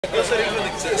Does that even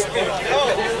exist?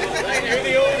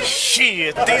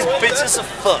 Shit, these bitches are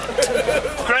fucked.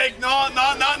 Greg, no.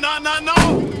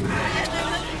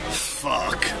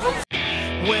 Fuck.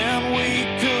 When we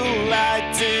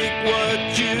collide, take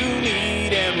what you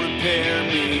need and repair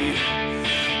me.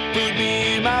 Put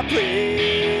me in my place.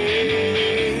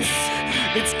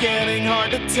 It's getting hard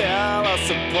to tell us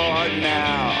apart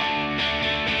now.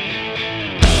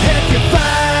 If you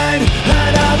find